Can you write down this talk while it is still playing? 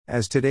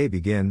As today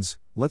begins,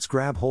 let's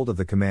grab hold of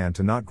the command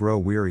to not grow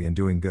weary in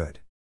doing good.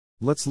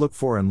 Let's look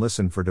for and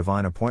listen for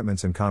divine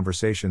appointments and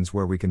conversations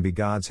where we can be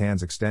God's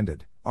hands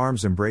extended,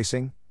 arms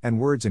embracing, and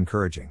words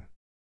encouraging.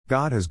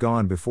 God has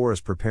gone before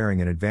us preparing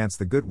in advance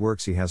the good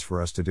works He has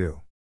for us to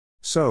do.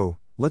 So,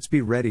 let's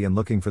be ready and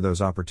looking for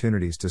those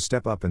opportunities to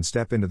step up and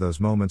step into those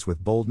moments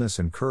with boldness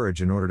and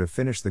courage in order to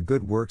finish the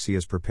good works He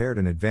has prepared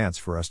in advance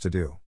for us to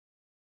do.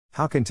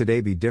 How can today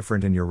be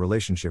different in your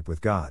relationship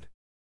with God?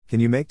 Can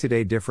you make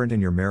today different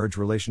in your marriage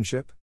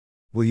relationship?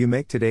 Will you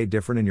make today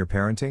different in your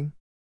parenting?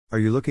 Are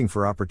you looking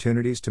for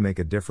opportunities to make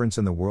a difference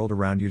in the world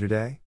around you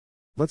today?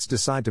 Let's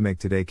decide to make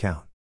today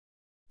count.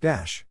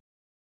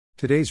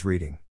 Today's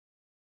reading.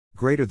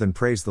 Greater than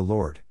praise the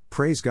Lord,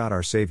 praise God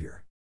our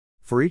Savior.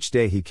 For each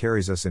day He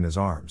carries us in His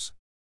arms.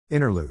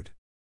 Interlude.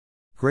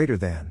 Greater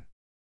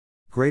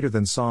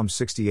than Psalm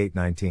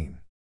 68:19.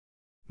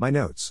 My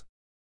notes.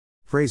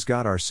 Praise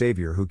God our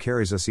Savior who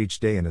carries us each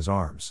day in His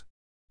arms.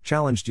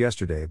 Challenged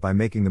yesterday by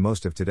making the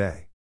most of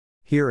today.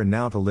 Here and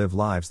now to live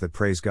lives that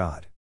praise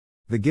God.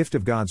 The gift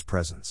of God's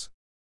presence.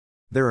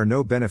 There are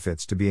no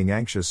benefits to being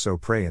anxious, so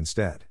pray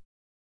instead.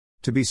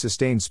 To be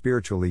sustained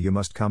spiritually, you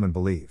must come and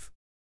believe.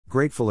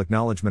 Grateful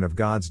acknowledgement of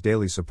God's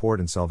daily support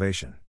and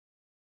salvation.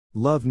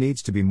 Love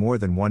needs to be more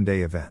than one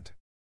day event.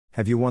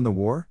 Have you won the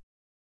war?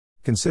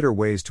 Consider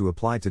ways to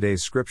apply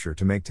today's scripture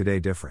to make today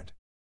different.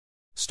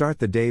 Start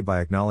the day by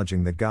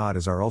acknowledging that God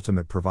is our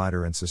ultimate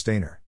provider and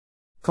sustainer.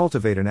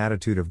 Cultivate an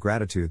attitude of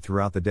gratitude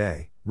throughout the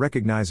day,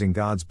 recognizing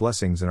God's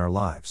blessings in our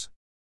lives.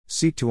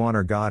 Seek to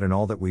honor God in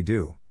all that we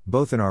do,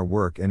 both in our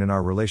work and in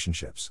our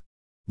relationships.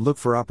 Look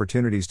for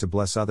opportunities to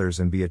bless others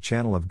and be a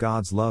channel of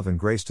God's love and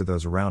grace to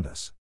those around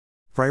us.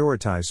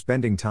 Prioritize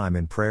spending time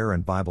in prayer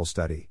and Bible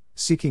study,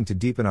 seeking to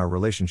deepen our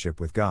relationship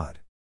with God.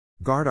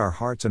 Guard our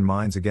hearts and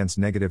minds against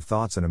negative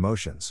thoughts and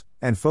emotions,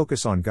 and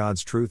focus on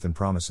God's truth and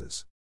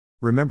promises.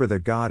 Remember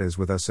that God is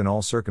with us in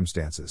all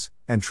circumstances,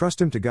 and trust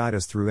Him to guide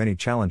us through any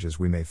challenges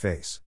we may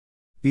face.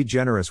 Be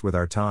generous with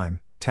our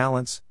time,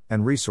 talents,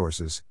 and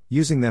resources,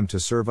 using them to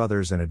serve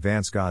others and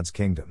advance God's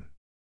kingdom.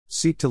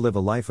 Seek to live a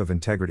life of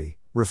integrity,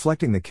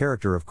 reflecting the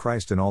character of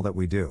Christ in all that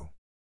we do.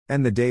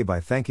 End the day by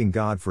thanking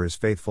God for His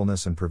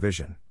faithfulness and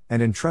provision,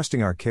 and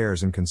entrusting our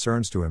cares and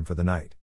concerns to Him for the night.